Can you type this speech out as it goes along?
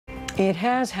It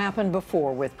has happened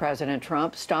before with President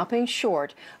Trump stopping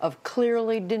short of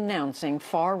clearly denouncing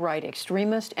far-right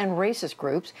extremist and racist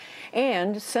groups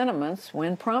and sentiments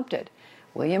when prompted.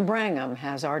 William Brangham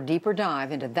has our deeper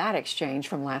dive into that exchange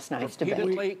from last night's debate.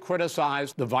 Repeatedly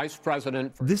criticized the vice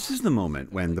president. This is the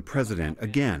moment when the president,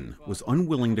 again, was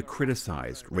unwilling to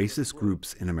criticize racist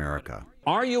groups in America.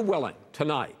 Are you willing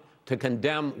tonight to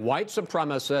condemn white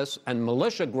supremacists and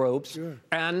militia groups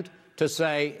and to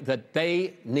say that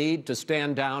they need to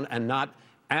stand down and not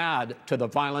add to the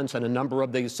violence in a number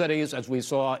of these cities, as we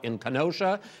saw in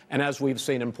Kenosha and as we've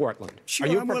seen in Portland? Sure, are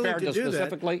you I'm prepared willing to do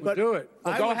specifically that, but do it?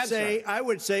 Well, go ahead, sir. I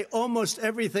would say almost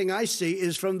everything I see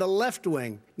is from the left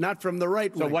wing, not from the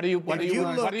right wing. So what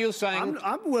are you saying?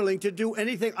 I'm willing to do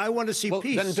anything. I want to see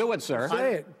peace. Then do it, sir.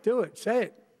 Say it. Do it. Say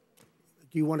it.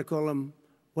 Do you want to call him?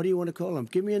 What do you want to call them?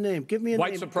 Give me a name. Give me a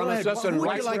white name. Supremacists and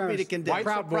white like me to condemn? White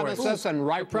supremacists and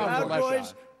right Proud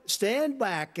Boys. Stand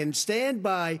back and stand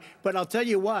by. But I'll tell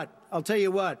you what.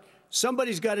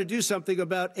 Somebody's got to do something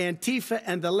about Antifa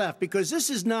and the left, because this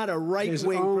is not a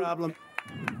right-wing problem.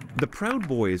 The Proud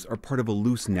Boys are part of a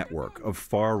loose network of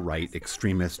far-right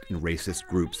extremist and racist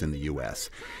groups in the U.S.,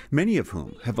 many of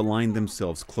whom have aligned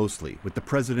themselves closely with the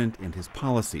president and his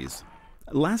policies.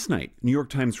 Last night, New York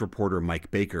Times reporter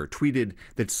Mike Baker tweeted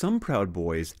that some Proud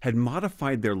Boys had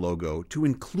modified their logo to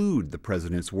include the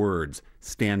president's words,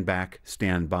 "Stand back,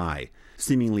 stand by,"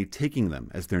 seemingly taking them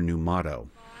as their new motto.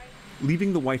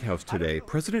 Leaving the White House today,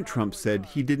 President Trump said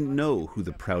he didn't know who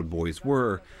the Proud Boys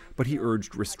were, but he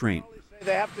urged restraint.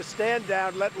 They have to stand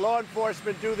down, let law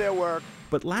enforcement do their work.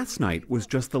 But last night was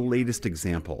just the latest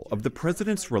example of the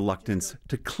president's reluctance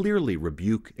to clearly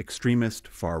rebuke extremist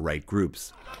far-right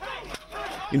groups.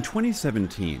 In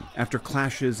 2017, after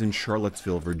clashes in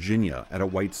Charlottesville, Virginia, at a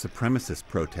white supremacist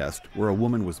protest where a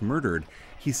woman was murdered,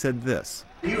 he said this.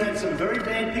 You had some very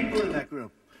bad people in that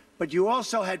group, but you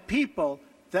also had people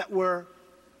that were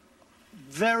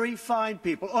very fine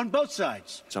people on both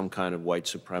sides. Some kind of white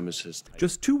supremacist.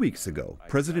 Just 2 weeks ago,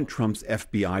 President Trump's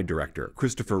FBI director,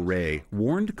 Christopher Wray,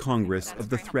 warned Congress of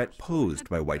the threat posed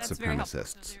by white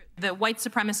supremacists. The white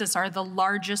supremacists are the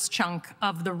largest chunk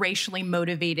of the racially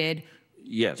motivated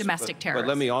domestic terrorists. But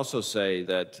let me also say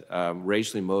that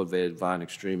racially motivated violent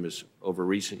extremists over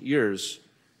recent years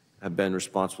have been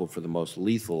responsible for the most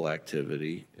lethal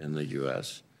activity in the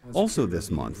U.S. Also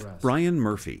this month, Brian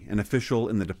Murphy, an official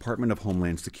in the Department of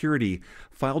Homeland Security,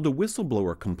 filed a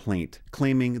whistleblower complaint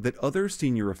claiming that other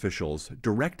senior officials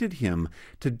directed him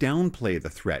to downplay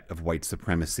the threat of white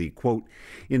supremacy, quote,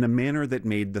 in a manner that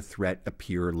made the threat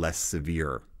appear less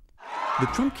severe. The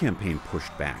Trump campaign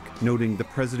pushed back, noting the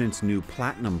president's new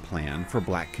Platinum Plan for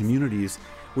black communities,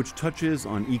 which touches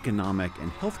on economic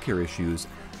and healthcare issues,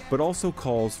 but also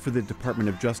calls for the Department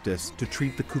of Justice to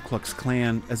treat the Ku Klux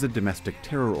Klan as a domestic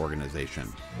terror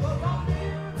organization.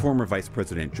 Former Vice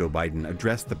President Joe Biden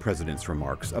addressed the president's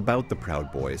remarks about the Proud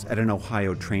Boys at an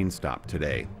Ohio train stop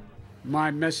today.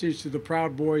 My message to the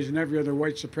Proud Boys and every other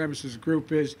white supremacist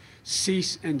group is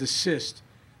cease and desist.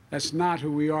 That's not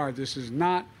who we are. This is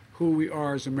not who we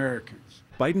are as Americans.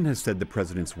 Biden has said the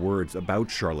president's words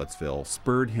about Charlottesville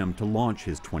spurred him to launch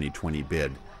his 2020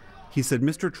 bid. He said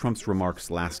Mr. Trump's remarks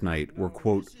last night were,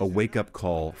 quote, a wake-up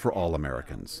call for all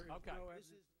Americans.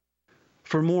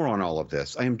 For more on all of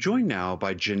this, I am joined now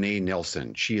by Janae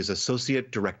Nelson. She is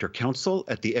Associate Director Counsel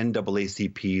at the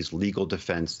NAACP's Legal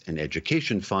Defense and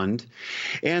Education Fund,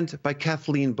 and by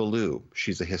Kathleen Belew.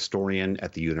 She's a historian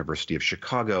at the University of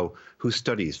Chicago who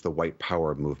studies the white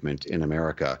power movement in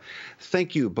America.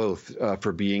 Thank you both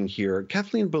for being here.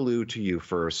 Kathleen Belew, to you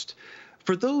first.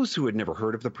 For those who had never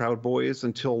heard of the Proud Boys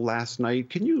until last night,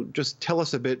 can you just tell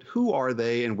us a bit, who are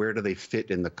they and where do they fit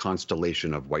in the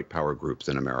constellation of white power groups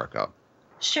in America?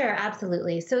 Sure,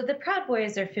 absolutely. So the Proud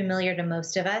Boys are familiar to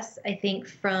most of us, I think,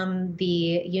 from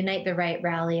the Unite the Right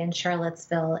rally in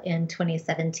Charlottesville in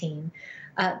 2017.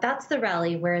 That's the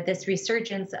rally where this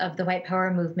resurgence of the white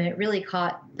power movement really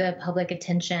caught the public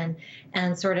attention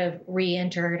and sort of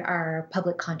re-entered our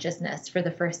public consciousness for the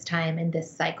first time in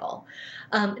this cycle.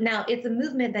 Now, it's a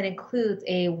movement that includes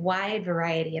a wide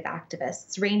variety of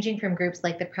activists, ranging from groups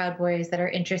like the Proud Boys that are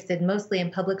interested mostly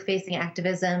in public-facing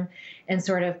activism and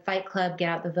sort of Fight Club, get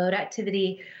out the vote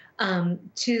activity,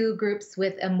 to groups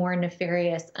with a more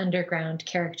nefarious underground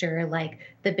character like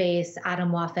the Base,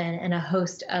 Adam Waffen, and a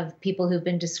host of people who've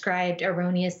been described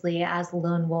erroneously as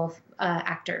lone wolf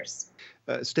actors.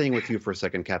 Staying with you for a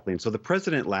second, Kathleen. So the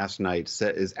president last night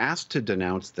is asked to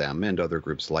denounce them and other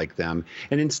groups like them,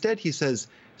 and instead he says,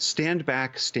 stand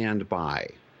back, stand by.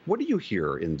 What do you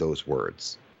hear in those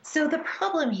words? So the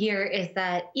problem here is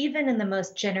that even in the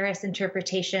most generous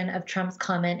interpretation of Trump's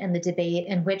comment in the debate,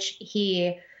 in which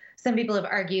some people have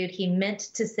argued he meant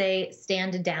to say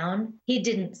stand down, he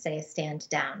didn't say stand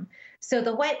down. So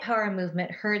the white power movement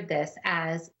heard this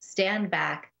as stand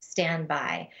back, stand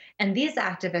by. And these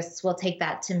activists will take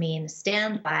that to mean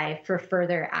stand by for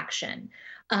further action.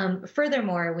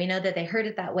 Furthermore, we know that they heard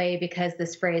it that way because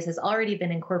this phrase has already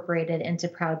been incorporated into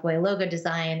Proud Boy logo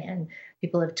design, and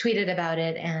people have tweeted about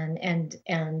it,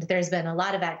 and there's been a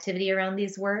lot of activity around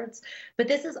these words. But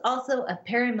this is also a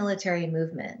paramilitary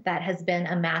movement that has been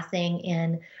amassing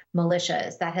in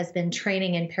militias, that has been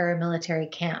training in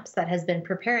paramilitary camps, that has been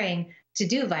preparing to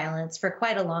do violence for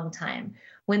quite a long time.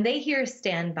 When they hear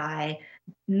stand by,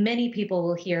 many people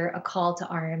will hear a call to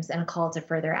arms and a call to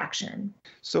further action.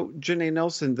 So, Janae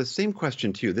Nelson, the same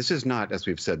question to you. This is not, as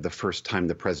we've said, the first time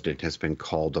the president has been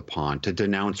called upon to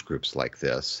denounce groups like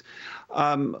this.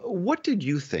 What did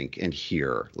you think and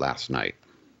hear last night?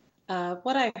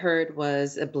 What I heard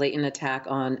was a blatant attack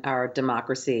on our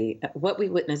democracy. What we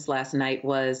witnessed last night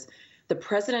was the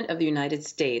president of the United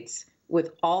States,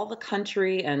 with all the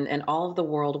country and all of the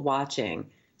world watching,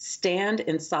 stand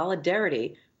in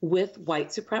solidarity with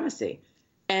white supremacy.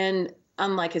 And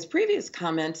unlike his previous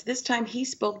comments, this time he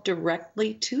spoke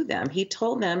directly to them. He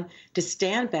told them to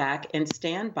stand back and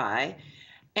stand by.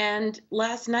 And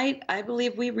last night, I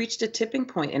believe we reached a tipping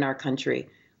point in our country.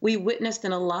 We witnessed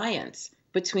an alliance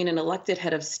between an elected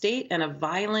head of state and a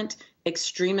violent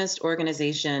extremist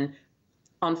organization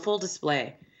on full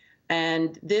display.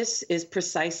 And this is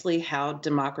precisely how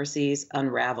democracies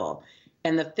unravel.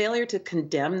 And the failure to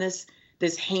condemn this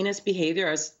heinous behavior,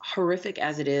 as horrific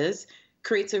as it is,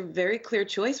 creates a very clear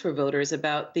choice for voters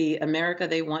about the America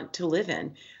they want to live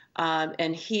in.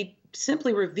 And he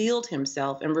simply revealed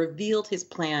himself and revealed his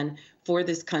plan for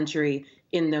this country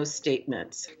in those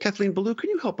statements. Kathleen Belew,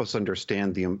 can you help us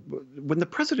understand when the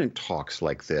president talks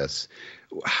like this,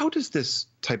 how does this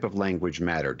type of language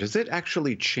matter? Does it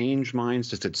actually change minds?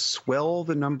 Does it swell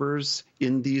the numbers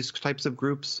in these types of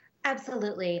groups?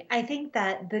 Absolutely. I think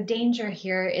that the danger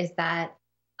here is that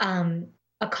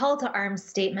a call to arms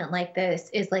statement like this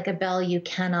is like a bell you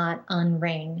cannot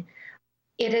unring.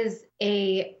 It is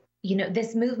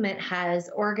this movement has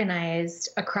organized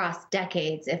across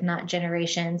decades, if not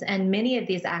generations, and many of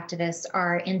these activists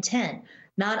are intent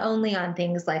not only on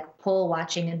things like poll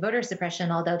watching and voter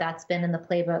suppression, although that's been in the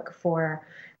playbook for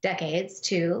decades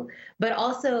too, but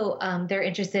also they're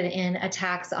interested in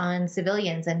attacks on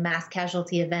civilians and mass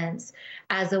casualty events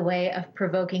as a way of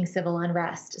provoking civil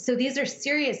unrest. So these are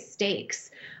serious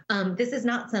stakes. This is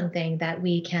not something that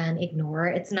we can ignore.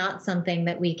 It's not something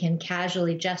that we can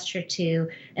casually gesture to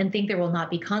and think there will not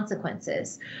be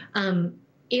consequences.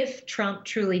 If Trump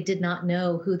truly did not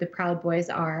know who the Proud Boys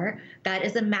are, that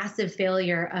is a massive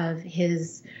failure of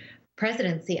his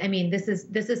presidency. I mean, this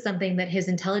is something that his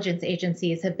intelligence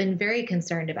agencies have been very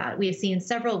concerned about. We've seen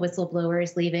several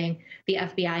whistleblowers leaving the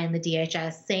FBI and the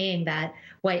DHS saying that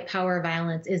white power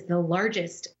violence is the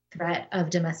largest threat of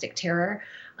domestic terror,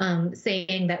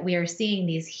 saying that we are seeing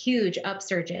these huge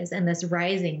upsurges and this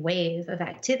rising wave of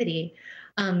activity.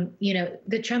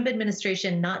 The Trump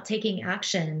administration not taking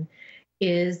action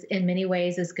is in many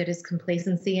ways as good as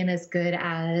complacency and as good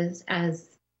as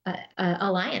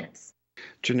alliance.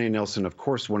 Janae Nelson, of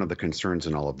course, one of the concerns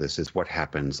in all of this is what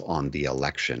happens on the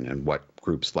election and what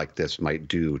groups like this might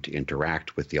do to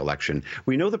interact with the election.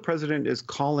 We know the president is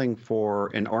calling for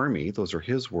an army, those are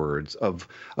his words, of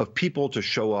people to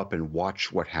show up and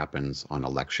watch what happens on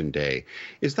Election Day.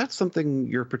 Is that something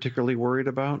you're particularly worried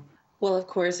about? Well, of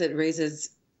course, it raises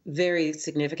very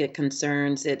significant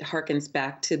concerns. It harkens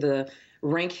back to the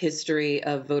rank history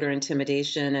of voter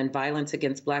intimidation and violence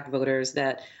against Black voters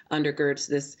that undergirds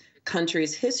this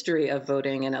country's history of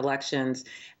voting and elections.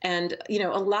 And, a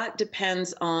lot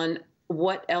depends on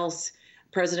what else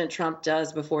President Trump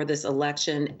does before this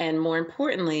election, and more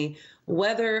importantly,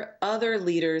 whether other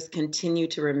leaders continue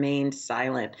to remain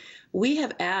silent. We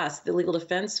have asked, the Legal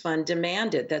Defense Fund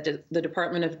demanded that the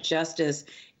Department of Justice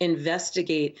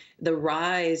investigate the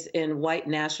rise in white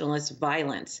nationalist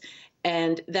violence.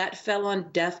 And that fell on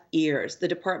deaf ears. The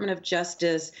Department of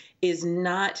Justice is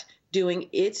not doing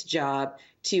its job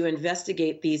to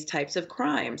investigate these types of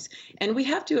crimes. And we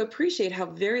have to appreciate how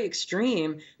very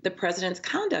extreme the president's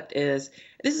conduct is.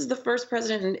 This is the first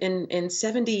president in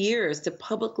 70 years to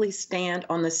publicly stand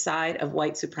on the side of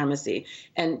white supremacy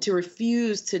and to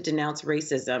refuse to denounce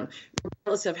racism.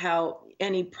 Regardless of how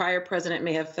any prior president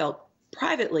may have felt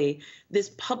privately,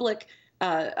 this public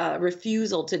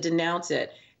refusal to denounce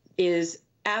it is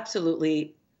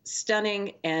absolutely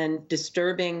stunning and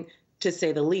disturbing, to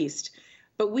say the least.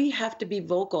 But we have to be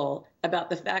vocal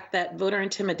about the fact that voter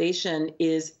intimidation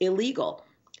is illegal.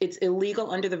 It's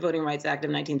illegal under the Voting Rights Act of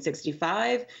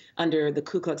 1965, under the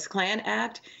Ku Klux Klan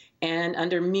Act, and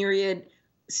under myriad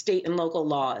state and local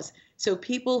laws. So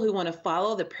people who want to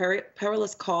follow the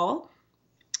perilous call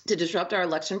to disrupt our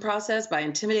election process by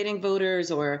intimidating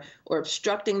voters or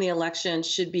obstructing the election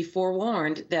should be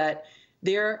forewarned that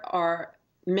there are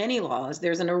many laws,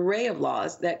 there's an array of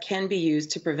laws that can be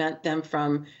used to prevent them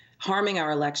from harming our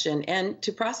election and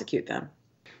to prosecute them.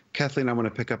 Kathleen, I want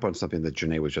to pick up on something that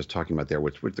Janae was just talking about there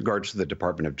with regards to the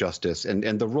Department of Justice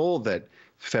and the role that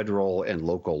federal and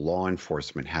local law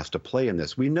enforcement has to play in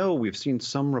this. We know, we've seen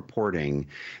some reporting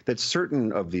that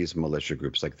certain of these militia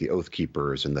groups, like the Oath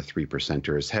Keepers and the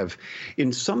 3%ers, have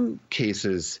in some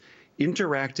cases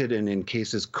interacted and in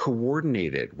cases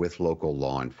coordinated with local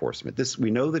law enforcement.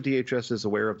 We know the DHS is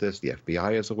aware of this, the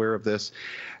FBI is aware of this.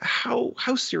 How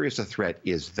serious a threat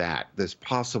is that, this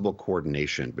possible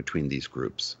coordination between these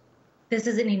groups? This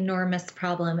is an enormous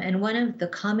problem. And one of the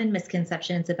common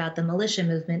misconceptions about the militia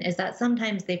movement is that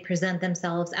sometimes they present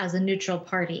themselves as a neutral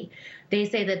party. They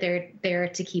say that they're there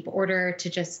to keep order, to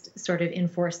just sort of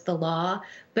enforce the law,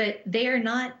 but they are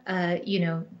not, they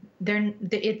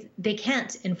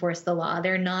can't enforce the law.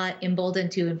 They're not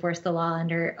emboldened to enforce the law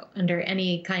under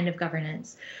any kind of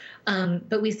governance.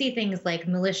 But we see things like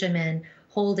militiamen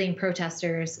holding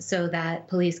protesters so that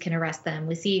police can arrest them.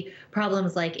 We see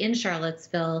problems like in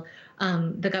Charlottesville,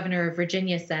 the governor of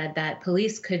Virginia said that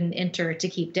police couldn't enter to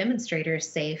keep demonstrators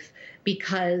safe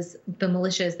because the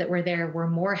militias that were there were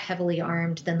more heavily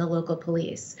armed than the local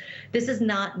police. This is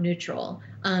not neutral.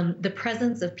 The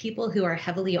presence of people who are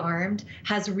heavily armed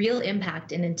has real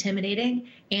impact in intimidating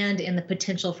and in the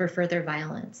potential for further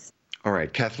violence. All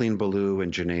right, Kathleen Belew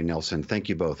and Janae Nelson, thank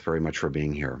you both very much for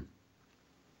being here.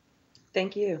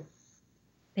 Thank you.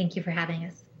 Thank you for having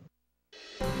us.